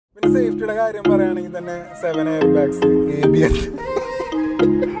സേഫ്റ്റിയുടെ കാര്യം പറയുകയാണെങ്കിൽ തന്നെ 7 air bags ABS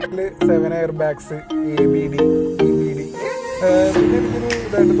 7 air bags ABD EBD പിന്നെ എനിക്കൊരു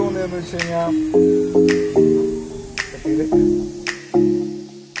ഇതായിട്ട് തോന്നിയതെന്ന് വെച്ച് കഴിഞ്ഞാൽ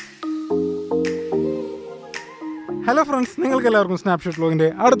ഹലോ ഫ്രണ്ട്സ്, നിങ്ങൾക്ക് എല്ലാവർക്കും സ്നാപ്ഷോട്ട് വ്ളോഗിൻ്റെ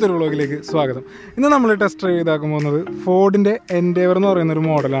അടുത്തൊരു വ്ളോഗിലേക്ക് സ്വാഗതം. ഇന്ന് നമ്മൾ ടെസ്റ്റ് ഡ്രൈവ് ചെയ്താക്കാൻ പോകുന്നത് ഫോർഡിൻ്റെ എൻഡേവർ എന്ന് പറയുന്നൊരു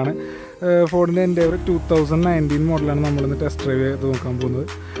മോഡലാണ്. ഫോർഡിൻ്റെ എൻഡേവർ 2019 മോഡലാണ് നമ്മളിന്ന് ടെസ്റ്റ് ഡ്രൈവ് ചെയ്ത് നോക്കാൻ പോകുന്നത്.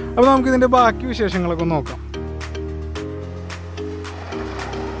 അപ്പോൾ നമുക്കിതിൻ്റെ ബാക്കി വിശേഷങ്ങളൊക്കെ നോക്കാം.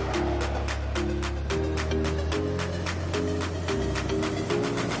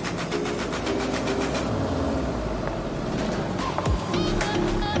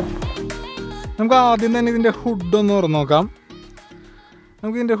 നമുക്ക് ആദ്യം തന്നെ ഇതിൻ്റെ ഹുഡ് ഒന്ന് തുറന്ന് നോക്കാം.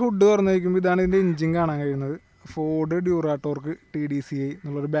 നമുക്കിതിൻ്റെ ഹുഡ് തുറന്ന് വയ്ക്കുമ്പോൾ ഇതാണ് ഇതിൻ്റെ എൻജിൻ കാണാൻ കഴിയുന്നത്. ഫോർഡ് ഡ്യൂറാടോർക്ക് TDCI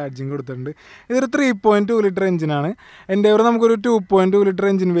എന്നുള്ളൊരു ബാഡ്ജിങ് കൊടുത്തിട്ടുണ്ട്. ഇതൊരു 3.2 ലിറ്റർ എഞ്ചിനാണ്. എൻഡേവർ നമുക്കൊരു 2.2 ലിറ്റർ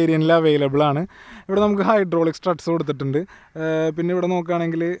എഞ്ചിൻ വേരിയൻറ്റിൽ അവൈലബിൾ ആണ്. ഇവിടെ നമുക്ക് ഹൈഡ്രോളിക് സ്ട്രട്സ് കൊടുത്തിട്ടുണ്ട്. പിന്നെ ഇവിടെ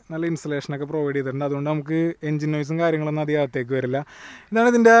നോക്കുകയാണെങ്കിൽ നല്ല ഇൻസുലേഷനൊക്കെ പ്രൊവൈഡ് ചെയ്തിട്ടുണ്ട്. അതുകൊണ്ട് നമുക്ക് എഞ്ചിൻ നോയ്സും കാര്യങ്ങളൊന്നും അധികം അകത്തേക്ക് വരില്ല. ഇതാണ്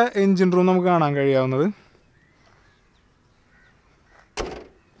ഇതിൻ്റെ എഞ്ചിൻ റൂം നമുക്ക് കാണാൻ കഴിയാവുന്നത്.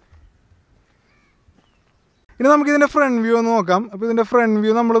 ഇനി നമുക്കിതിൻ്റെ ഫ്രണ്ട് വ്യൂ ഒന്ന് നോക്കാം. അപ്പോൾ ഇതിൻ്റെ ഫ്രണ്ട്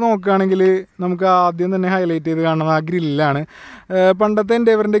വ്യൂ നമ്മൾ നോക്കുകയാണെങ്കിൽ നമുക്ക് ആദ്യം തന്നെ ഹൈലൈറ്റ് ചെയ്ത് കാണുന്നത് ആ ഗ്രില്ലാണ്. പണ്ടത്തെ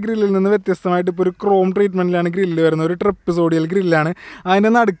എൻഡേവറിൻ്റെ ഗ്രില്ലിൽ നിന്ന് വ്യത്യസ്തമായിട്ട് ഇപ്പോൾ ഒരു ക്രോം ട്രീറ്റ്മെൻറ്റിലാണ് ഗ്രില്ല് വരുന്നത്. ഒരു ട്രപ്പിസോഡിയൽ ഗ്രില്ലാണ്. അതിൻ്റെ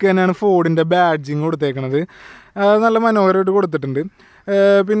നടുക്ക് തന്നെയാണ് ഫോർഡിൻ്റെ ബാഡ്ജിങ് കൊടുത്തേക്കുന്നത്. നല്ല മനോഹരമായിട്ട് കൊടുത്തിട്ടുണ്ട്.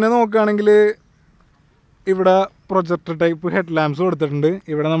 പിന്നെ നോക്കുകയാണെങ്കിൽ ഇവിടെ പ്രൊജക്ടർ ടൈപ്പ് ഹെഡ് ലാമ്പ്സ് കൊടുത്തിട്ടുണ്ട്.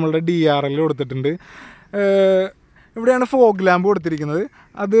 ഇവിടെ നമ്മളുടെ DRL കൊടുത്തിട്ടുണ്ട്. ഇവിടെയാണ് ഫോഗ് ലാമ്പ് കൊടുത്തിരിക്കുന്നത്.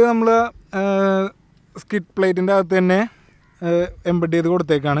 അത് നമ്മൾ സ്കിഡ് പ്ലേറ്റിൻ്റെ അകത്ത് തന്നെ എംബഡ് ചെയ്ത്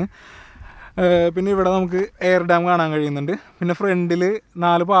കൊടുത്തേക്കാണ്. പിന്നെ ഇവിടെ നമുക്ക് എയർ ഡാം കാണാൻ കഴിയുന്നുണ്ട്. പിന്നെ ഫ്രണ്ടിൽ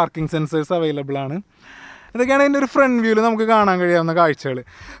 4 പാർക്കിംഗ് സെൻസേഴ്സ് അവൈലബിൾ ആണ്. ഇതൊക്കെയാണ് ഇതിൻ്റെ ഒരു ഫ്രണ്ട് വ്യൂവിൽ നമുക്ക് കാണാൻ കഴിയാവുന്ന കാഴ്ചകൾ.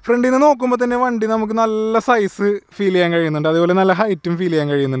 ഫ്രണ്ടിൽ നിന്ന് നോക്കുമ്പോൾ തന്നെ വണ്ടി നമുക്ക് നല്ല സൈസ് ഫീൽ ചെയ്യാൻ കഴിയുന്നുണ്ട്. അതുപോലെ നല്ല ഹൈറ്റും ഫീൽ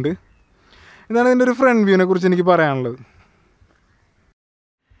ചെയ്യാൻ കഴിയുന്നുണ്ട്. ഇതാണ് ഇതിൻ്റെ ഒരു ഫ്രണ്ട് വ്യൂവിനെ കുറിച്ച് എനിക്ക് പറയാനുള്ളത്.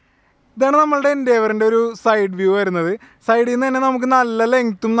 ഇതാണ് നമ്മളുടെ എൻഡേവറിൻ്റെ ഒരു സൈഡ് വ്യൂ വരുന്നത്. സൈഡിൽ നിന്ന് തന്നെ നമുക്ക് നല്ല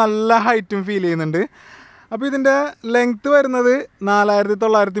ലെങ്ത്തും നല്ല ഹൈറ്റും ഫീൽ ചെയ്യുന്നുണ്ട്. അപ്പോൾ ഇതിൻ്റെ ലെങ്ത്ത് വരുന്നത്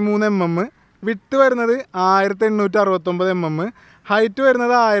 4903 mm, വിഡ്ത്ത് വരുന്നത് 1869 mm, ഹൈറ്റ്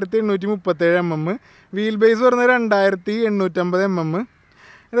വരുന്നത് 1837 mm, വീൽ ബേസ് വരുന്നത് 2850 mm.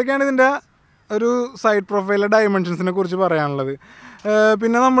 ഇതൊക്കെയാണ് ഇതിൻ്റെ ഒരു സൈഡ് പ്രൊഫൈലിലെ ഡയമെൻഷൻസിനെ കുറിച്ച് പറയാനുള്ളത്.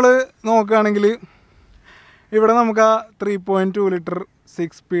 പിന്നെ നമ്മൾ നോക്കുകയാണെങ്കിൽ ഇവിടെ നമുക്ക് ആ 3.2 ലിറ്റർ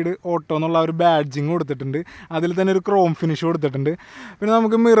 6 സ്പീഡ് ഓട്ടോ എന്നുള്ള ഒരു ബാഡ്ജിങ് കൊടുത്തിട്ടുണ്ട്. അതിൽ തന്നെ ഒരു ക്രോം ഫിനിഷ് കൊടുത്തിട്ടുണ്ട്. പിന്നെ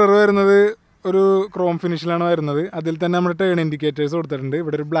നമുക്ക് മിറർ വരുന്നത് ഒരു ക്രോം ഫിനിഷിലാണ് വരുന്നത്. അതിൽ തന്നെ നമ്മുടെ ടേൺ ഇൻഡിക്കേറ്റേഴ്സ് കൊടുത്തിട്ടുണ്ട്.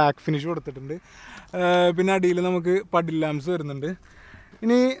 ഇവിടെ ഒരു ബ്ലാക്ക് ഫിനിഷ് കൊടുത്തിട്ടുണ്ട്. പിന്നെ അടിയിൽ നമുക്ക് പഡിൽ ലാംപ്സ് വരുന്നുണ്ട്.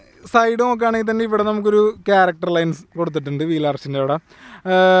 ഇനി സൈഡ് നോക്കുകയാണെങ്കിൽ തന്നെ ഇവിടെ നമുക്കൊരു ക്യാരക്ടർ ലൈൻസ് കൊടുത്തിട്ടുണ്ട് വീൽ ആർച്ചിൻ്റെ അവിടെ.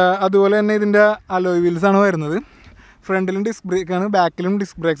 അതുപോലെ തന്നെ ഇതിൻ്റെ അലോയ് വീൽസാണ് വരുന്നത്. ഫ്രണ്ടിലും ഡിസ്ക് ബ്രേക്കാണ്, ബാക്കിലും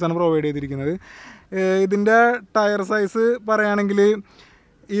ഡിസ്ക് ബ്രേക്സാണ് പ്രൊവൈഡ് ചെയ്തിരിക്കുന്നത്. ഇതിൻ്റെ ടയർ സൈസ് പറയുകയാണെങ്കിൽ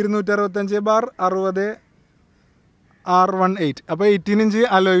 265/60 R18. അപ്പോൾ 18 ഇഞ്ച്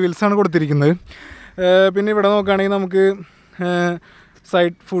അലോയ് വീൽസാണ് കൊടുത്തിരിക്കുന്നത്. പിന്നെ ഇവിടെ നോക്കുകയാണെങ്കിൽ നമുക്ക്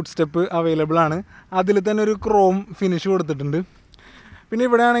സൈഡ് ഫുഡ് സ്റ്റെപ്പ് അവൈലബിൾ ആണ്. അതിൽ തന്നെ ഒരു ക്രോം ഫിനിഷ് കൊടുത്തിട്ടുണ്ട്. പിന്നെ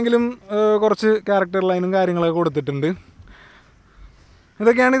ഇവിടെ ആണെങ്കിലും കുറച്ച് ക്യാരക്ടർ ലൈനും കാര്യങ്ങളൊക്കെ കൊടുത്തിട്ടുണ്ട്.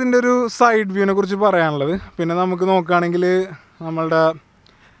 ഇതൊക്കെയാണ് ഇതിൻ്റെ ഒരു സൈഡ് വ്യൂവിനെ കുറിച്ച് പറയാനുള്ളത്. പിന്നെ നമുക്ക് നോക്കുകയാണെങ്കിൽ നമ്മളുടെ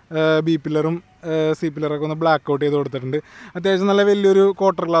B പില്ലറും C പില്ലറൊക്കെ ഒന്ന് ബ്ലാക്ക് ഔട്ട് ചെയ്ത് കൊടുത്തിട്ടുണ്ട്. അത്യാവശ്യം നല്ല വലിയൊരു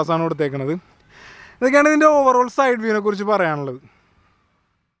ക്വാർട്ടർ ഗ്ലാസ്സാണ് കൊടുത്തേക്കുന്നത്. ഇതൊക്കെയാണ് ഇതിൻ്റെ ഓവറോൾ സൈഡ് വ്യൂവിനെ കുറിച്ച് പറയാനുള്ളത്.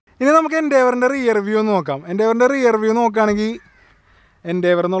 ഇനി നമുക്ക് എൻഡേവറിൻ്റെ റിയർ വ്യൂ ഒന്ന് നോക്കാം. എൻഡേവറിൻ്റെ റിയർ വ്യൂ നോക്കുകയാണെങ്കിൽ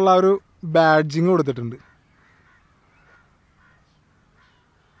എൻഡേവർ എന്നുള്ള ഒരു ബാഡ്ജിങ് കൊടുത്തിട്ടുണ്ട്.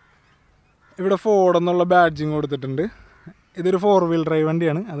 ഇവിടെ ഫോർഡ് എന്നുള്ള ബാഡ്ജിങ് കൊടുത്തിട്ടുണ്ട്. ഇതൊരു 4 വീൽ ഡ്രൈവ്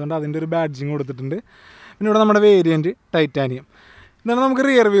വണ്ടിയാണ്, അതുകൊണ്ട് അതിൻ്റെ ഒരു ബാഡ്ജിങ് കൊടുത്തിട്ടുണ്ട്. പിന്നെ ഇവിടെ നമ്മുടെ വേരിയൻറ്റ് ടൈറ്റാനിയം. ഇതാണ് നമുക്ക്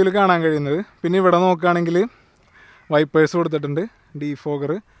റിയർ വ്യൂവിൽ കാണാൻ കഴിയുന്നത്. പിന്നെ ഇവിടെ നോക്കുകയാണെങ്കിൽ വൈപ്പേഴ്സ് കൊടുത്തിട്ടുണ്ട്,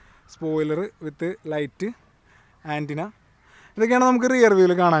 defogger, spoiler with light, antenna. ഇതൊക്കെയാണ് നമുക്ക് റിയർ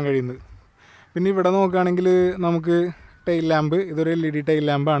വ്യൂവിൽ കാണാൻ കഴിയുന്നത്. പിന്നെ ഇവിടെ നോക്കുകയാണെങ്കിൽ നമുക്ക് ടൈൽ ലാമ്പ്, ഇതൊരു LED ടൈൽ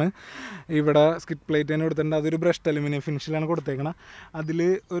ലാമ്പാണ്. ഇവിടെ സ്കിഡ് പ്ലേറ്റ് തന്നെ കൊടുത്തിട്ടുണ്ട്. അതൊരു ബ്രഷ്ഡ് അലുമിനിയം ഫിനിഷിലാണ് കൊടുത്തേക്കണം. അതിൽ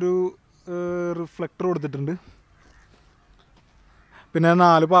ഒരു റിഫ്ലക്ടർ കൊടുത്തിട്ടുണ്ട്. പിന്നെ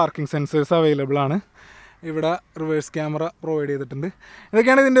 4 പാർക്കിംഗ് സെൻസേഴ്സ് അവൈലബിൾ ആണ്. ഇവിടെ റിവേഴ്സ് ക്യാമറ പ്രൊവൈഡ് ചെയ്തിട്ടുണ്ട്.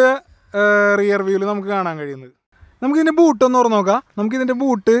 ഇതൊക്കെയാണ് ഇതിൻ്റെ റിയർ വ്യൂവിൽ നമുക്ക് കാണാൻ കഴിയുന്നത്. നമുക്കിതിൻ്റെ ബൂട്ട് ഒന്ന് തുറന്ന് നോക്കാം. നമുക്കിതിൻ്റെ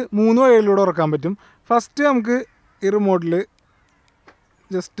ബൂട്ട് 3 വഴിയിലൂടെ തുറക്കാൻ പറ്റും. ഫസ്റ്റ് നമുക്ക് ഈ റിമോട്ടിൽ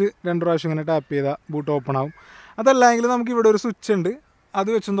ജസ്റ്റ് 2 പ്രാവശ്യം ഇങ്ങനെ ടാപ്പ് ചെയ്താൽ ബൂട്ട് ഓപ്പൺ ആവും. അതല്ലെങ്കിൽ നമുക്കിവിടെ ഒരു സ്വിച്ച് ഉണ്ട്, അത്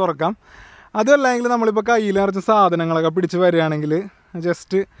വെച്ചും തുറക്കാം. അതല്ലെങ്കിൽ നമ്മളിപ്പോൾ കയ്യിൽ നിറച്ച് സാധനങ്ങളൊക്കെ പിടിച്ച് വരികയാണെങ്കിൽ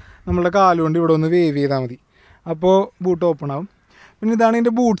ജസ്റ്റ് നമ്മളുടെ കാലുകൊണ്ട് ഇവിടെ ഒന്ന് വേവ് ചെയ്താൽ മതി. അപ്പോൾ ബൂട്ട് ഓപ്പൺ ആവും. പിന്നെ ഇതാണ്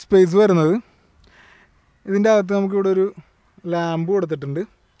ഇതിൻ്റെ ബൂട്ട് സ്പേസ് വരുന്നത്. ഇതിൻ്റെ അകത്ത് നമുക്കിവിടെ ഒരു ലാമ്പ് കൊടുത്തിട്ടുണ്ട്.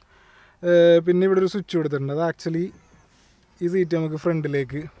 പിന്നെ ഇവിടെ ഒരു സ്വിച്ച് കൊടുത്തിട്ടുണ്ട്. അത് ആക്ച്വലി ഈ സീറ്റ് നമുക്ക്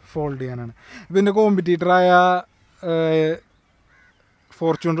ഫ്രണ്ടിലേക്ക് ഫോൾഡ് ചെയ്യാനാണ്. ഇതിൻ്റെ കോമ്പറ്റീറ്ററായ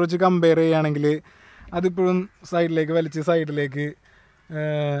ഫോർച്യൂണർ വെച്ച് കമ്പയർ ചെയ്യുകയാണെങ്കിൽ അതിപ്പോഴും സൈഡിലേക്ക് വലിച്ച് സൈഡിലേക്ക്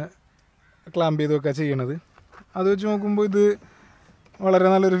ക്ലാമ്പ് ചെയ്തൊക്കെ ചെയ്യണത്. അത് വെച്ച് നോക്കുമ്പോൾ ഇത് വളരെ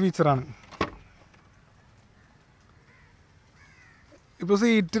നല്ലൊരു ഫീച്ചറാണ്. ഇപ്പോൾ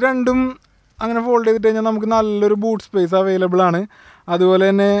സീറ്റ് രണ്ടും അങ്ങനെ ഫോൾഡ് ചെയ്തിട്ട് കഴിഞ്ഞാൽ നമുക്ക് നല്ലൊരു ബൂട്ട് സ്പേസ് അവൈലബിൾ ആണ്. അതുപോലെ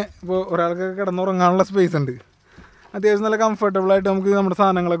തന്നെ ഇപ്പോൾ ഒരാൾക്കൊക്കെ കിടന്നുറങ്ങാനുള്ള സ്പേസ് ഉണ്ട്. അത്യാവശ്യം നല്ല കംഫർട്ടബിളായിട്ട് നമുക്ക് നമ്മുടെ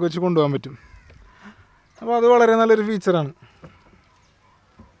സാധനങ്ങളൊക്കെ വെച്ച് കൊണ്ടുപോകാൻ പറ്റും. അപ്പോൾ അത് വളരെ നല്ലൊരു ഫീച്ചറാണ്.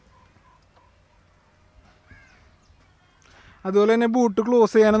 അതുപോലെ തന്നെ ബൂട്ട്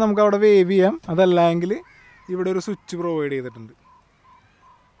ക്ലോസ് ചെയ്യാൻ നമുക്ക് അവിടെ വേവ് ചെയ്യാം. അതല്ലെങ്കിൽ ഇവിടെ ഒരു സ്വിച്ച് പ്രൊവൈഡ് ചെയ്തിട്ടുണ്ട്.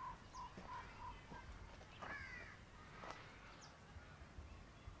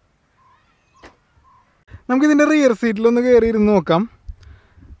 നമുക്കിതിൻ്റെ റിയർ സീറ്റിലൊന്ന് കയറി ഇരുന്ന് നോക്കാം.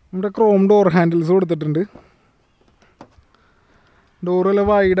 നമ്മുടെ ക്രോം ഡോർ ഹാൻഡിൽസ് കൊടുത്തിട്ടുണ്ട്. ഡോറെല്ലാം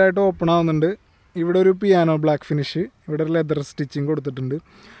വൈഡായിട്ട് ഓപ്പൺ ആവുന്നുണ്ട്. ഇവിടെ ഒരു പിയാനോ ബ്ലാക്ക് ഫിനിഷ്, ഇവിടെ ഒരു ലെതർ സ്റ്റിച്ചിങ് കൊടുത്തിട്ടുണ്ട്.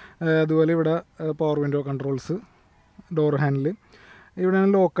 അതുപോലെ ഇവിടെ power window controls, door handle,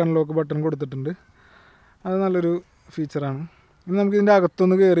 ഇവിടെയാണ് ലോക്ക് അൺലോക്ക് ബട്ടൺ കൊടുത്തിട്ടുണ്ട്. അത് നല്ലൊരു ഫീച്ചറാണ്. ഇനി നമുക്കിതിൻ്റെ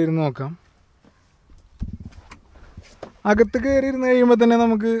അകത്തൊന്ന് കയറി ഇരുന്ന് നോക്കാം. അകത്ത് കയറി ഇരുന്ന് കഴിയുമ്പോൾ തന്നെ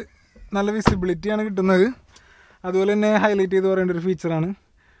നമുക്ക് നല്ല വിസിബിലിറ്റിയാണ് കിട്ടുന്നത്. അതുപോലെ തന്നെ ഹൈലൈറ്റ് ചെയ്ത് പറയേണ്ട ഒരു ഫീച്ചറാണ്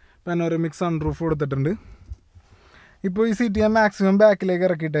പനോരമിക് സൺറൂഫ് കൊടുത്തിട്ടുണ്ട്. ഇപ്പോൾ ഈ സീറ്റ് ഞാൻ മാക്സിമം ബാക്കിലേക്ക്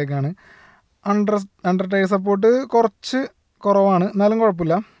ഇറക്കിയിട്ടേക്കാണ്. അണ്ടർ ടയർ സപ്പോർട്ട് കുറച്ച് കുറവാണ്, എന്നാലും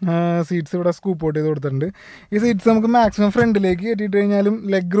കുഴപ്പമില്ല. സീറ്റ്സ് ഇവിടെ സ്കൂപ്പ് ഔട്ട് ചെയ്ത് കൊടുത്തിട്ടുണ്ട്. ഈ സീറ്റ്സ് നമുക്ക് മാക്സിമം ഫ്രണ്ടിലേക്ക് കയറ്റിയിട്ട് കഴിഞ്ഞാലും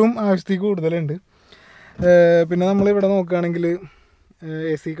ലെഗ് റൂം ആവശ്യത്തേക്ക് കൂടുതലുണ്ട്. പിന്നെ നമ്മളിവിടെ നോക്കുകയാണെങ്കിൽ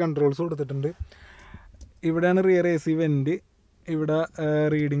AC കൺട്രോൾസ് കൊടുത്തിട്ടുണ്ട്. ഇവിടെയാണ് റിയർ AC വെൻറ്റ്, ഇവിടെ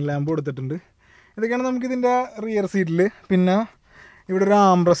റീഡിങ് ലാമ്പ് കൊടുത്തിട്ടുണ്ട്. ഇതൊക്കെയാണ് നമുക്കിതിൻ്റെ റിയർ സീറ്റിൽ. പിന്നെ ഇവിടെ ഒരു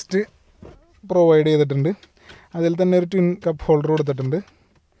ആംറസ്റ്റ് പ്രൊവൈഡ് ചെയ്തിട്ടുണ്ട്. അതിൽ തന്നെ ഒരു ട്വിൻ കപ്പ് ഹോൾഡർ കൊടുത്തിട്ടുണ്ട്.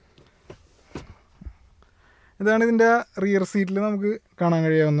 ഇതാണ് ഇതിൻ്റെ റിയർ സീറ്റിൽ നമുക്ക് കാണാൻ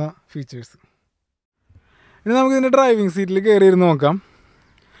കഴിയാവുന്ന ഫീച്ചേഴ്സ്. ഇനി നമുക്കിതിൻ്റെ ഡ്രൈവിംഗ് സീറ്റിൽ കയറിയിരുന്ന് നോക്കാം.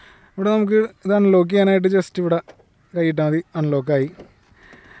 ഇവിടെ നമുക്ക് ഇത് അൺലോക്ക് ചെയ്യാനായിട്ട് ജസ്റ്റ് ഇവിടെ കൈയിട്ടാൽ മതി, അൺലോക്കായി.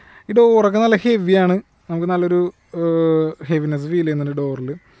 ഈ ഡോറൊക്കെ നല്ല ഹെവിയാണ്. നമുക്ക് നല്ലൊരു ഹെവിനെസ് ഫീൽ ചെയ്യുന്നുണ്ട് ഡോറിൽ.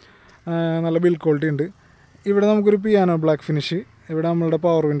 നല്ല ബിൽഡ് ക്വാളിറ്റി ഉണ്ട്. ഇവിടെ നമുക്കൊരു പിയാനോ ബ്ലാക്ക് ഫിനിഷ്, ഇവിടെ നമ്മളുടെ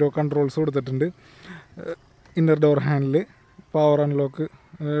പവർ വിൻഡോ കൺട്രോൾസ് കൊടുത്തിട്ടുണ്ട്. Inner door handle, power unlock,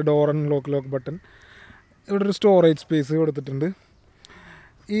 door lock button, ഇവിടെ ഒരു സ്റ്റോറേജ് സ്പേസ് കൊടുത്തിട്ടുണ്ട്.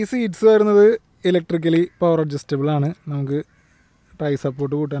 ഈ സീറ്റ്സ് വരുന്നത് ഇലക്ട്രിക്കലി പവർ അഡ്ജസ്റ്റബിൾ ആണ്. നമുക്ക് ടൈ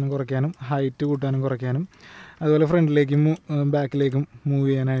സപ്പോർട്ട് കൂട്ടാനും കുറയ്ക്കാനും ഹൈറ്റ് കൂട്ടാനും കുറയ്ക്കാനും, അതുപോലെ ഫ്രണ്ടിലേക്കും ബാക്കിലേക്കും മൂവ്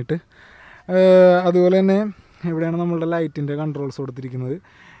ചെയ്യാനായിട്ട്. അതുപോലെ തന്നെ ഇവിടെയാണ് നമ്മളുടെ ലൈറ്റിൻ്റെ കൺട്രോൾസ് കൊടുത്തിരിക്കുന്നത്.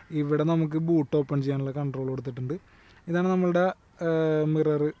 ഇവിടെ നമുക്ക് ബൂട്ട് ഓപ്പൺ ചെയ്യാനുള്ള കൺട്രോൾ കൊടുത്തിട്ടുണ്ട്. ഇതാണ് നമ്മളുടെ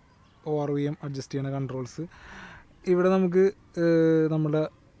മിറർ ORVM അഡ്ജസ്റ്റ് ചെയ്യുന്ന കൺട്രോൾസ്. ഇവിടെ നമുക്ക് നമ്മുടെ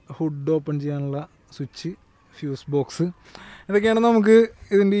ഹുഡ് ഓപ്പൺ ചെയ്യാനുള്ള സ്വിച്ച്, ഫ്യൂസ് ബോക്സ്, ഇതൊക്കെയാണ് നമുക്ക്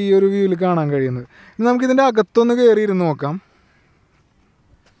ഇതിൻ്റെ ഈ ഒരു വ്യൂവിൽ കാണാൻ കഴിയുന്നത്. ഇനി നമുക്കിതിൻ്റെ അകത്തൊന്ന് കയറിയിരുന്ന് നോക്കാം.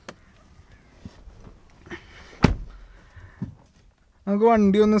 നമുക്ക്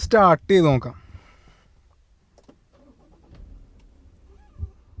വണ്ടി ഒന്ന് സ്റ്റാർട്ട് ചെയ്ത് നോക്കാം.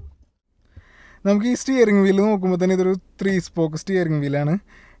 നമുക്ക് ഈ സ്റ്റിയറിംഗ് വീല് നോക്കുമ്പോൾ തന്നെ ഇതൊരു 3 സ്പോക്ക് സ്റ്റിയറിംഗ് വീലാണ്.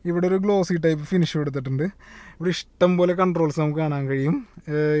 ഇവിടെ ഒരു ഗ്ലോസി ടൈപ്പ് ഫിനിഷ് കൊടുത്തിട്ടുണ്ട്. ഇവിടെ ഇഷ്ടം പോലെ കൺട്രോൾസ് നമുക്ക് കാണാൻ കഴിയും.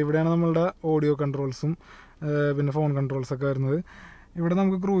 ഇവിടെയാണ് നമ്മളുടെ ഓഡിയോ കൺട്രോൾസും പിന്നെ ഫോൺ കൺട്രോൾസൊക്കെ വരുന്നത്. ഇവിടെ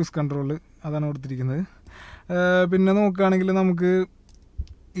നമുക്ക് ക്രൂയിസ് കൺട്രോൾ അതാണ് കൊടുത്തിരിക്കുന്നത്. പിന്നെ നോക്കുകയാണെങ്കിൽ നമുക്ക്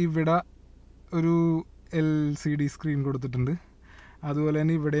ഇവിടെ ഒരു LCD സ്ക്രീൻ കൊടുത്തിട്ടുണ്ട്. അതുപോലെ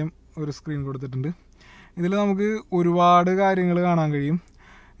തന്നെ ഇവിടെയും ഒരു സ്ക്രീൻ കൊടുത്തിട്ടുണ്ട്. ഇതിൽ നമുക്ക് ഒരുപാട് കാര്യങ്ങൾ കാണാൻ കഴിയും.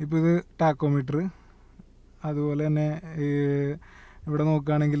 ഇപ്പോൾ ഇത് ടാക്കോമീറ്റർ, അതുപോലെ തന്നെ ഇവിടെ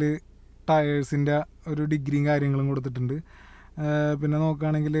നോക്കുകയാണെങ്കിൽ ടയേഴ്സിൻ്റെ ഒരു ഡിഗ്രിയും കാര്യങ്ങളും കൊടുത്തിട്ടുണ്ട്. പിന്നെ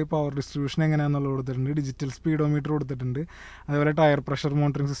നോക്കുകയാണെങ്കിൽ പവർ ഡിസ്ട്രിബ്യൂഷൻ എങ്ങനെയാണെന്നുള്ളത് കൊടുത്തിട്ടുണ്ട്. ഡിജിറ്റൽ സ്പീഡോമീറ്റർ കൊടുത്തിട്ടുണ്ട്. അതുപോലെ ടയർ പ്രഷർ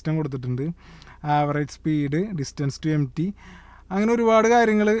മോണിറ്ററിംഗ് സിസ്റ്റം കൊടുത്തിട്ടുണ്ട്. Average speed, distance to empty, അങ്ങനെ ഒരുപാട്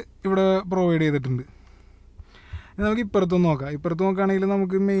കാര്യങ്ങൾ ഇവിടെ പ്രൊവൈഡ് ചെയ്തിട്ടുണ്ട്. നമുക്ക് ഇപ്പുറത്തും നോക്കാം. ഇപ്പുറത്ത് നോക്കുകയാണെങ്കിൽ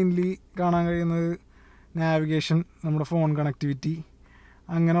നമുക്ക് മെയിൻലി കാണാൻ കഴിയുന്നത് നാവിഗേഷൻ, നമ്മുടെ ഫോൺ കണക്ടിവിറ്റി,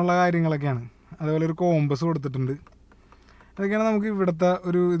 അങ്ങനെയുള്ള കാര്യങ്ങളൊക്കെയാണ്. അതുപോലെ ഒരു കോമ്പസ് കൊടുത്തിട്ടുണ്ട്. അതൊക്കെയാണ് നമുക്ക് ഇവിടുത്തെ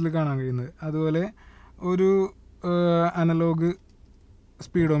ഒരു ഇതിൽ കാണാൻ കഴിയുന്നത്. അതുപോലെ ഒരു അനലോഗ്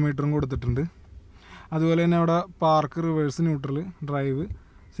സ്പീഡോമീറ്ററും കൊടുത്തിട്ടുണ്ട്. അതുപോലെ തന്നെ അവിടെ park, reverse, neutral, drive,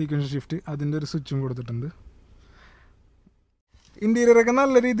 sequential shift, അതിൻ്റെ ഒരു സ്വിച്ചും കൊടുത്തിട്ടുണ്ട്. ഇൻറ്റീരിയറൊക്കെ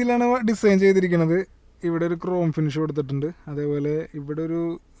നല്ല രീതിയിലാണ് ഡിസൈൻ ചെയ്തിരിക്കുന്നത്. ഇവിടെ ഒരു ക്രോം ഫിനിഷ് കൊടുത്തിട്ടുണ്ട്. അതേപോലെ ഇവിടെ ഒരു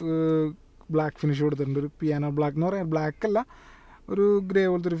ബ്ലാക്ക് ഫിനിഷ് കൊടുത്തിട്ടുണ്ട്. ഒരു പിയാനോ ബ്ലാക്ക് എന്ന് പറയാം, ബ്ലാക്ക് അല്ല, ഒരു ഗ്രേ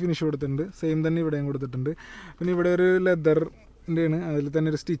പോലത്തെ ഒരു ഫിനിഷ് കൊടുത്തിട്ടുണ്ട്. സെയിം തന്നെ ഇവിടെയും കൊടുത്തിട്ടുണ്ട്. പിന്നെ ഇവിടെ ഒരു ലെതറിൻ്റെയാണ്, അതിൽ തന്നെ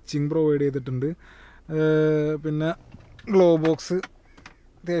ഒരു സ്റ്റിച്ചിങ് പ്രൊവൈഡ് ചെയ്തിട്ടുണ്ട്. പിന്നെ ഗ്ലോ ബോക്സ്,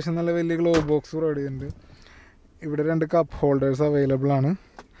 അത്യാവശ്യം നല്ല വലിയ ഗ്ലോ ബോക്സ് പ്രൊവൈഡ് ചെയ്തിട്ടുണ്ട്. ഇവിടെ 2 കപ്പ് ഹോൾഡേഴ്സ് അവൈലബിൾ ആണ്.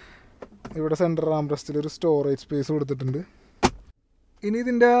 ഇവിടെ സെൻറ്റർ ആംറെസ്റ്റിൽ ഒരു സ്റ്റോറേജ് സ്പേസ് കൊടുത്തിട്ടുണ്ട്. ഇനി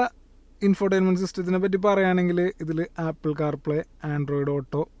ഇതിൻ്റെ ഇൻഫോർടൈൻമെൻറ്റ് സിസ്റ്റത്തിനെ പറ്റി പറയുകയാണെങ്കിൽ ഇതിൽ apple CarPlay, Android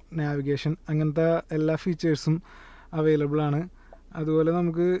auto, navigation അങ്ങനത്തെ എല്ലാ ഫീച്ചേഴ്സും അവൈലബിൾ ആണ്. അതുപോലെ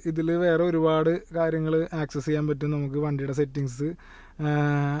നമുക്ക് ഇതിൽ വേറെ ഒരുപാട് കാര്യങ്ങൾ ആക്സസ് ചെയ്യാൻ പറ്റും. നമുക്ക് വണ്ടിയുടെ സെറ്റിങ്സ്,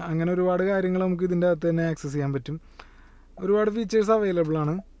 അങ്ങനെ ഒരുപാട് കാര്യങ്ങൾ നമുക്ക് ഇതിൻ്റെ അകത്ത് തന്നെ ആക്സസ് ചെയ്യാൻ പറ്റും. ഒരുപാട് ഫീച്ചേഴ്സ് അവൈലബിൾ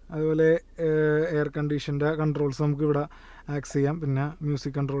ആണ്. അതുപോലെ എയർ കണ്ടീഷൻ്റെ കൺട്രോൾസ് നമുക്ക് ഇവിടെ ആക്സസ് ചെയ്യാം. പിന്നെ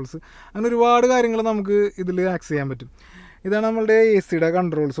മ്യൂസിക് കൺട്രോൾസ്, അങ്ങനെ ഒരുപാട് കാര്യങ്ങൾ നമുക്ക് ഇതിൽ ആക്സസ് ചെയ്യാൻ പറ്റും. ഇതാണ് നമ്മളുടെ AC യുടെ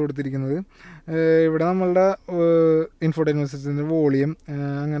കൺട്രോൾസ് കൊടുത്തിരിക്കുന്നത്. ഇവിടെ നമ്മളുടെ ഇൻഫോർടൈൻമെൻറ്റ് സിസ്റ്റത്തിൻ്റെ വോളിയം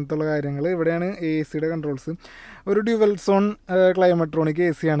അങ്ങനത്തെ ഉള്ള കാര്യങ്ങൾ. ഇവിടെയാണ് AC യുടെ കൺട്രോൾസ്. ഒരു ഡ്യുവൽ സോൺ ക്ലൈമട്രോണിക്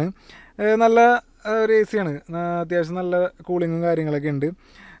AC ആണ്. നല്ല ഒരു AC ആണ്. അത്യാവശ്യം നല്ല കൂളിങ്ങും കാര്യങ്ങളൊക്കെ ഉണ്ട്.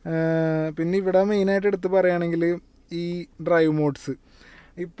 പിന്നെ ഇവിടെ മെയിനായിട്ട് എടുത്ത് പറയുകയാണെങ്കിൽ ഈ ഡ്രൈവ് മോഡ്സ്,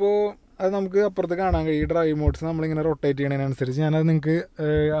 ഇപ്പോൾ അത് നമുക്ക് അപ്പുറത്ത് കാണാൻ കഴിയും. ഈ ഡ്രൈവ് മോഡ്സ് നമ്മളിങ്ങനെ റൊട്ടേറ്റ് ചെയ്യണതിനനുസരിച്ച് ഞാനത് നിങ്ങൾക്ക്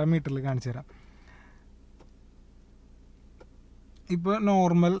ആ മീറ്ററിൽ കാണിച്ചു തരാം. ഇപ്പോൾ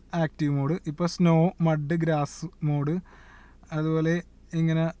നോർമൽ ആക്റ്റീവ് മോഡ്, ഇപ്പോൾ സ്നോ, മഡ്, ഗ്രാസ് മോഡ്, അതുപോലെ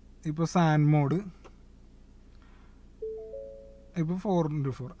ഇങ്ങനെ ഇപ്പോൾ സാൻഡ് മോഡ്, ഇപ്പോൾ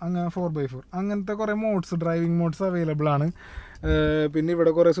 4x4 അങ്ങനെ 4x4 അങ്ങനത്തെ കുറേ മോഡ്സ്, ഡ്രൈവിംഗ് മോഡ്സ് അവൈലബിൾ ആണ്. പിന്നെ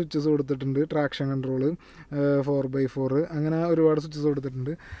ഇവിടെ കുറേ സ്വിച്ചസ് കൊടുത്തിട്ടുണ്ട്. ട്രാക്ഷൻ കൺട്രോള്, 4x4 അങ്ങനെ ഒരുപാട് സ്വിച്ചസ്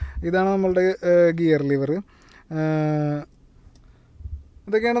കൊടുത്തിട്ടുണ്ട്. ഇതാണ് നമ്മളുടെ ഗിയർ ലിവർ.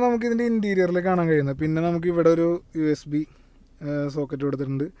 ഇതൊക്കെയാണ് നമുക്ക് ഇതിൻ്റെ ഇൻറ്റീരിയറിൽ കാണാൻ കഴിയുന്നത്. പിന്നെ നമുക്ക് ഇവിടെ ഒരു USB സോക്കറ്റ്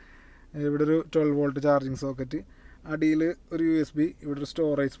കൊടുത്തിട്ടുണ്ട്. ഇവിടെ ഒരു 12 വോൾട്ട് ചാർജിങ് സോക്കറ്റ്, അടിയിൽ ഒരു USB, ഇവിടെ ഒരു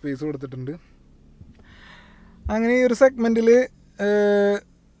സ്റ്റോറേജ് സ്പേസ് കൊടുത്തിട്ടുണ്ട്. അങ്ങനെ ഈ ഒരു സെഗ്മെൻറ്റിൽ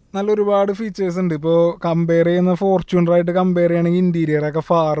നല്ല ഒരുപാട് ഫീച്ചേഴ്സ് ഉണ്ട്. ഇപ്പോൾ കമ്പയർ ചെയ്യുന്ന ഫോർച്യൂണറായിട്ട് കമ്പയർ ചെയ്യുകയാണെങ്കിൽ ഇൻറ്റീരിയറൊക്കെ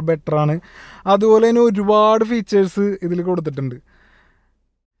ഫാർ ബെറ്ററാണ്. അതുപോലെ തന്നെ ഒരുപാട് ഫീച്ചേഴ്സ് ഇതിൽ കൊടുത്തിട്ടുണ്ട്.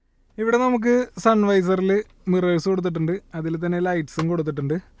 ഇവിടെ നമുക്ക് സൺവൈസറിൽ മിറേഴ്സ് കൊടുത്തിട്ടുണ്ട്. അതിൽ തന്നെ ലൈറ്റ്സും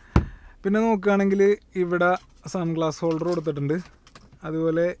കൊടുത്തിട്ടുണ്ട്. പിന്നെ നോക്കുകയാണെങ്കിൽ ഇവിടെ സൺഗ്ലാസ് ഹോൾഡർ കൊടുത്തിട്ടുണ്ട്.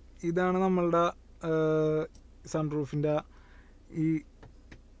 അതുപോലെ ഇതാണ് നമ്മളുടെ സൺറൂഫിൻ്റെ ഈ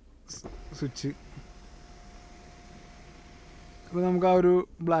സ്വിച്ച്. അപ്പോൾ നമുക്ക് ആ ഒരു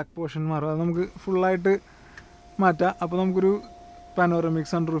ബ്ലാക്ക് പോർഷൻ മാറും, അത് നമുക്ക് ഫുള്ളായിട്ട് മാറ്റാം. അപ്പോൾ നമുക്കൊരു പാനോറമിക്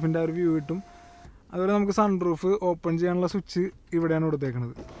സൺറൂഫിൻ്റെ ആ ഒരു വ്യൂ കിട്ടും. അതുപോലെ നമുക്ക് സൺറൂഫ് ഓപ്പൺ ചെയ്യാനുള്ള സ്വിച്ച് ഇവിടെയാണ്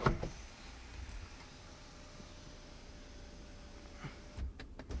കൊടുത്തേക്കുന്നത്.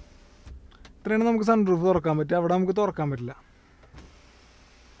 ഇത്രയാണ് നമുക്ക് സൺറൂഫ് തുറക്കാൻ പറ്റുക. അവിടെ നമുക്ക് തുറക്കാൻ പറ്റില്ല.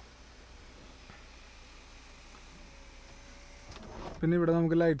 പിന്നെ ഇവിടെ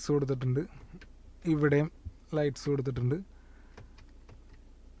നമുക്ക് ലൈറ്റ്സ് കൊടുത്തിട്ടുണ്ട്. ഇവിടെയും ലൈറ്റ്സ് കൊടുത്തിട്ടുണ്ട്.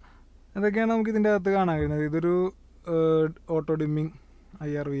 അതൊക്കെയാണ് നമുക്ക് ഇതിൻ്റെ അകത്ത് കാണാൻ കഴിയുന്നത്. ഇതൊരു ഓട്ടോ ഡിമ്മിങ്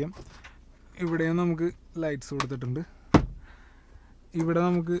IRVM. ഇവിടെയും നമുക്ക് ലൈറ്റ്സ് കൊടുത്തിട്ടുണ്ട്. ഇവിടെ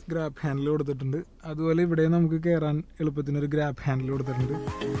നമുക്ക് ഗ്രാബ് ഹാൻഡിൽ കൊടുത്തിട്ടുണ്ട്. അതുപോലെ ഇവിടെയും നമുക്ക് കയറാൻ എളുപ്പത്തിനൊരു ഗ്രാബ് ഹാൻഡിൽ കൊടുത്തിട്ടുണ്ട്.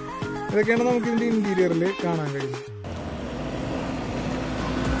 ഇതൊക്കെയാണ് നമുക്ക് ഇതിൻ്റെ ഇൻറ്റീരിയറിൽ കാണാൻ കഴിയുന്നത്.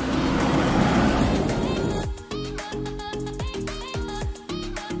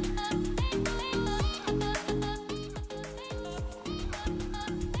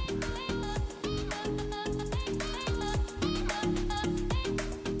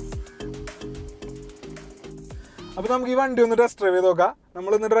 അപ്പോൾ നമുക്ക് ഈ വണ്ടി ഒന്ന് ടെസ്റ്റ് ഡ്രൈവ് ചെയ്ത് നോക്കാം.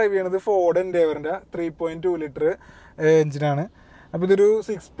 നമ്മളിന്ന് ഡ്രൈവ് ചെയ്യുന്നത് ഫോർഡ് എൻഡേവറിൻ്റെ 3.2 ലിറ്റർ എഞ്ചിനാണ്. അപ്പോൾ ഇതൊരു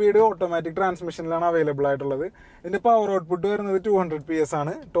 6 സ്പീഡ് ഓട്ടോമാറ്റിക് ട്രാൻസ്മിഷനിലാണ് അവൈലബിൾ ആയിട്ടുള്ളത്. ഇതിൻ്റെ പവർ ഔട്ട്പുട്ട് വരുന്നത് 200 PS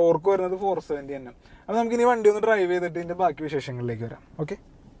ആണ്. ടോർക്ക് വരുന്നത് 470 Nm. അപ്പോൾ നമുക്കിനി വണ്ടി ഒന്ന് ഡ്രൈവ് ചെയ്തിട്ട് ഇതിൻ്റെ ബാക്കി വിശേഷങ്ങളിലേക്ക് വരാം. ഓക്കെ,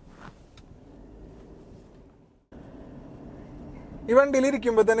 ഈ വണ്ടിയിൽ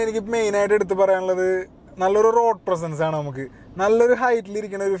ഇരിക്കുമ്പോൾ തന്നെ എനിക്ക് മെയിനായിട്ട് എടുത്ത് പറയാനുള്ളത് നല്ലൊരു റോഡ് പ്രസൻസ് ആണ്. നമുക്ക് നല്ലൊരു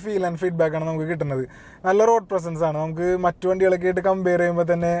ഹൈറ്റിലിരിക്കുന്ന ഒരു ഫീൽ ആൻഡ് ഫീഡ്ബാക്ക് ആണ് നമുക്ക് കിട്ടുന്നത്. നല്ല റോഡ് പ്രസൻസ് ആണ്. നമുക്ക് മറ്റു വണ്ടികളൊക്കെ ആയിട്ട് കമ്പയർ ചെയ്യുമ്പോൾ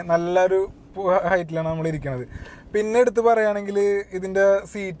തന്നെ നല്ലൊരു ഹൈറ്റിലാണ് നമ്മൾ ഇരിക്കുന്നത്. പിന്നെ എടുത്ത് പറയുകയാണെങ്കിൽ ഇതിൻ്റെ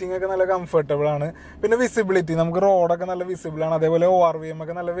സീറ്റിംഗ് ഒക്കെ നല്ല കംഫർട്ടബിൾ ആണ്. പിന്നെ വിസിബിലിറ്റി, നമുക്ക് റോഡൊക്കെ നല്ല വിസിബിൾ ആണ്. അതേപോലെ ORVM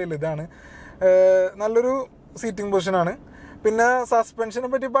ഒക്കെ നല്ല വലുതാണ്. നല്ലൊരു സീറ്റിംഗ് പൊസിഷനാണ്. പിന്നെ സസ്പെൻഷനെ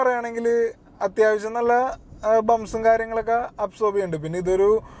പറ്റി പറയുകയാണെങ്കിൽ അത്യാവശ്യം നല്ല ബംസും കാര്യങ്ങളൊക്കെ അബ്സോർബ് ചെയ്യുന്നുണ്ട്. പിന്നെ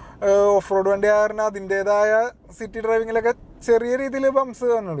ഇതൊരു ഓഫ് റോഡ് വണ്ടി ആയിരുന്നു, അതിൻ്റേതായ സിറ്റി ഡ്രൈവിങ്ങിലൊക്കെ ചെറിയ രീതിയിൽ ബംസ്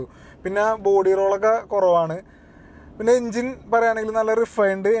തന്നുള്ളൂ. പിന്നെ ബോഡി റോളൊക്കെ കുറവാണ്. പിന്നെ എൻജിൻ പറയുകയാണെങ്കിൽ നല്ല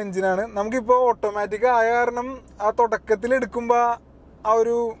റിഫൈൻഡ് എൻജിനാണ്. നമുക്കിപ്പോൾ ഓട്ടോമാറ്റിക് ആയ കാരണം ആ തുടക്കത്തിൽ എടുക്കുമ്പോൾ ആ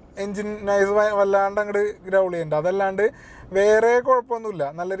ഒരു എൻജിൻ നൈസ് വല്ലാണ്ട് അങ്ങോട്ട് ഗ്രൗൾ ചെയ്യുന്നുണ്ട്. അതല്ലാണ്ട് വേറെ കുഴപ്പമൊന്നുമില്ല.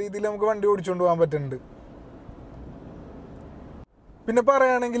 നല്ല രീതിയിൽ നമുക്ക് വണ്ടി ഓടിച്ചുകൊണ്ട് പോകാൻ പറ്റുന്നുണ്ട്. പിന്നെ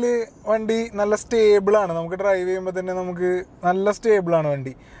പറയുകയാണെങ്കിൽ വണ്ടി നല്ല സ്റ്റേബിളാണ്. നമുക്ക് ഡ്രൈവ് ചെയ്യുമ്പോൾ തന്നെ നമുക്ക് നല്ല സ്റ്റേബിളാണ്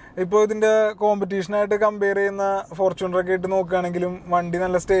വണ്ടി. ഇപ്പോൾ ഇതിൻ്റെ കോമ്പറ്റീഷനായിട്ട് കമ്പയർ ചെയ്യുന്ന ഫോർച്യൂണറൊക്കെ ആയിട്ട് നോക്കുകയാണെങ്കിലും വണ്ടി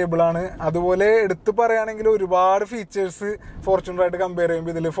നല്ല സ്റ്റേബിളാണ്. അതുപോലെ എടുത്ത് പറയുകയാണെങ്കിൽ ഒരുപാട് ഫീച്ചേഴ്സ് ഫോർച്യൂണറായിട്ട് കമ്പയർ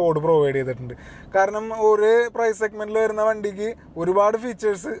ചെയ്യുമ്പോൾ ഇതിൽ ഫോർഡ് പ്രൊവൈഡ് ചെയ്തിട്ടുണ്ട്. കാരണം ഒരേ പ്രൈസ് സെഗ്മെൻറ്റിൽ വരുന്ന വണ്ടിക്ക് ഒരുപാട്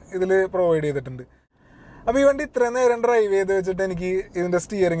ഫീച്ചേഴ്സ് ഇതിൽ പ്രൊവൈഡ് ചെയ്തിട്ടുണ്ട്. അപ്പോൾ ഈ വണ്ടി ഇത്രയും നേരം ഡ്രൈവ് ചെയ്ത് വെച്ചിട്ട് എനിക്ക് ഇതിൻ്റെ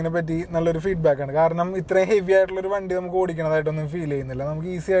സ്റ്റിയറിങ്ങിനെ പറ്റി നല്ലൊരു ഫീഡ്ബാക്കാണ്. കാരണം ഇത്രയും ഹെവി ആയിട്ടുള്ളൊരു വണ്ടി നമുക്ക് ഓടിക്കണതായിട്ടൊന്നും ഫീൽ ചെയ്യുന്നില്ല. നമുക്ക്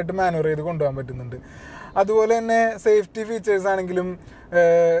ഈസി ആയിട്ട് മാനുവർ ചെയ്ത് കൊണ്ടുപോകാൻ പറ്റുന്നുണ്ട്. അതുപോലെ തന്നെ സേഫ്റ്റി ഫീച്ചേഴ്സ് ആണെങ്കിലും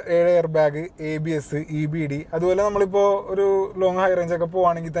 7 എയർ ബാഗ്, ABS, EBD, അതുപോലെ നമ്മളിപ്പോൾ ഒരു ലോങ് ഹൈ റേഞ്ചൊക്കെ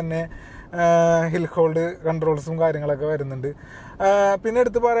പോവുകയാണെങ്കിൽ തന്നെ ഹിൽ ഹോൾഡ് കൺട്രോൾസും കാര്യങ്ങളൊക്കെ വരുന്നുണ്ട്. പിന്നെ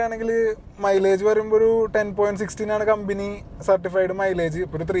എടുത്ത് പറയുകയാണെങ്കിൽ മൈലേജ് വരുമ്പോൾ ഒരു 10.16 കമ്പനി സർട്ടിഫൈഡ് മൈലേജ്.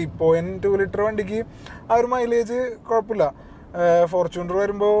 ഇപ്പോൾ ഒരു 3.2 ലിറ്റർ വണ്ടിക്ക് ആ ഒരു മൈലേജ് കുഴപ്പമില്ല. ഫോർച്യൂണർ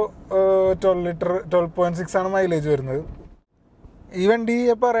വരുമ്പോൾ 12.6 മൈലേജ് വരുന്നത്. ഈ വണ്ടി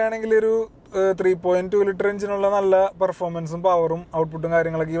പറയുകയാണെങ്കിൽ ഒരു 3.2 ലിറ്റർ എഞ്ചിനുള്ള നല്ല പെർഫോമൻസും പവറും ഔട്ട്പുട്ടും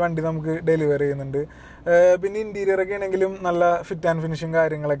കാര്യങ്ങളൊക്കെ ഈ വണ്ടി നമുക്ക് ഡെലിവർ ചെയ്യുന്നുണ്ട്. പിന്നെ ഇൻറ്റീരിയറൊക്കെ ആണെങ്കിലും നല്ല ഫിറ്റ് ആൻഡ് ഫിനിഷിങ്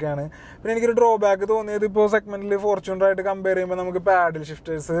കാര്യങ്ങളൊക്കെയാണ്. പിന്നെ എനിക്കൊരു ഡ്രോബാക്ക് തോന്നിയത് ഇപ്പോൾ സെഗ്മെൻറ്റിൽ ഫോർച്യൂണറായിട്ട് കമ്പയർ ചെയ്യുമ്പോൾ നമുക്ക് പാഡിൽ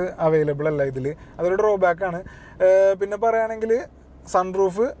ഷിഫ്റ്റേഴ്സ് അവൈലബിൾ അല്ല ഇതിൽ. അതൊരു ഡ്രോബാക്കാണ്. പിന്നെ പറയുകയാണെങ്കിൽ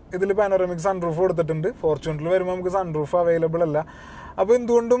സൺറൂഫ് ഇതിൽ പാനോറമിക് സൺറൂഫ് കൊടുത്തിട്ടുണ്ട്. ഫോർച്യൂണറിൽ വരുമ്പോൾ നമുക്ക് സൺറൂഫ് അവൈലബിൾ അല്ല. അപ്പോൾ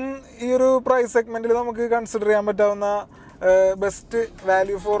എന്തുകൊണ്ടും ഈ ഒരു പ്രൈസ് സെഗ്മെൻറ്റിൽ നമുക്ക് കൺസിഡർ ചെയ്യാൻ പറ്റാവുന്ന ബെസ്റ്റ്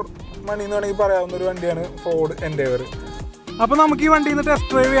വാല്യൂ ഫോർ മണി എന്ന് വേണമെങ്കിൽ പറയാവുന്ന ഒരു വണ്ടിയാണ് ഫോർഡ് എൻഡേവർ. അപ്പോൾ നമുക്ക് ഈ വണ്ടിയിൽ നിന്ന്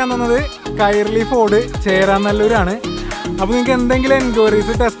ടെസ്റ്റ് ഡ്രൈവ് ചെയ്യാൻ തന്നത് കൈരളി ഫോർഡ് ചേരാനല്ലൂരാണ്. അപ്പോൾ നിങ്ങൾക്ക് എന്തെങ്കിലും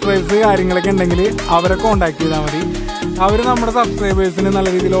എൻക്വയറീസ്, ടെസ്റ്റ് ഡ്രൈവ്സ് കാര്യങ്ങളൊക്കെ ഉണ്ടെങ്കിൽ അവരെ കോൺടാക്ട് ചെയ്താൽ മതി. അവർ നമ്മുടെ സബ്സ്ക്രൈബേഴ്സിന് നല്ല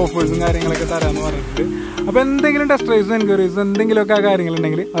രീതിയിൽ ഓഫേഴ്സും കാര്യങ്ങളൊക്കെ തരാമെന്ന് പറഞ്ഞിട്ടുണ്ട്. അപ്പോൾ എന്തെങ്കിലും ടെസ്റ്റ് ഡ്രൈവ്സും എൻക്വയറീസും എന്തെങ്കിലുമൊക്കെ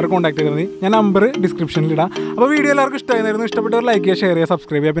കാര്യങ്ങളുണ്ടെങ്കിൽ അവർ കോൺടാക്ട് ചെയ്താൽ മതി. ഞാൻ നമ്പർ ഡിസ്ക്രിപ്ഷനിൽ ഇടാം. അപ്പോൾ വീഡിയോ എല്ലാവർക്കും ഇഷ്ടമായിരുന്നു. ഇഷ്ടപ്പെട്ടവർ ലൈക്ക് ചെയ്യുക, ഷെയർ ചെയ്യുക,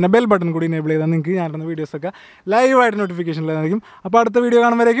 സബ്സ്ക്രൈബ് ചെയ്യുക. പിന്നെ ബെൽ ബട്ടൺ കൂടി എനേബിൾ ചെയ്താൽ നിങ്ങൾക്ക് ഞാനിടുന്ന വീഡിയോസൊക്കെ ലൈവായിട്ട് നോട്ടിഫിക്കേഷൻ ലഭിക്കും. അപ്പോൾ അടുത്ത വീഡിയോ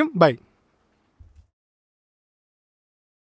കാണുമ്പോഴേക്കും ബൈ.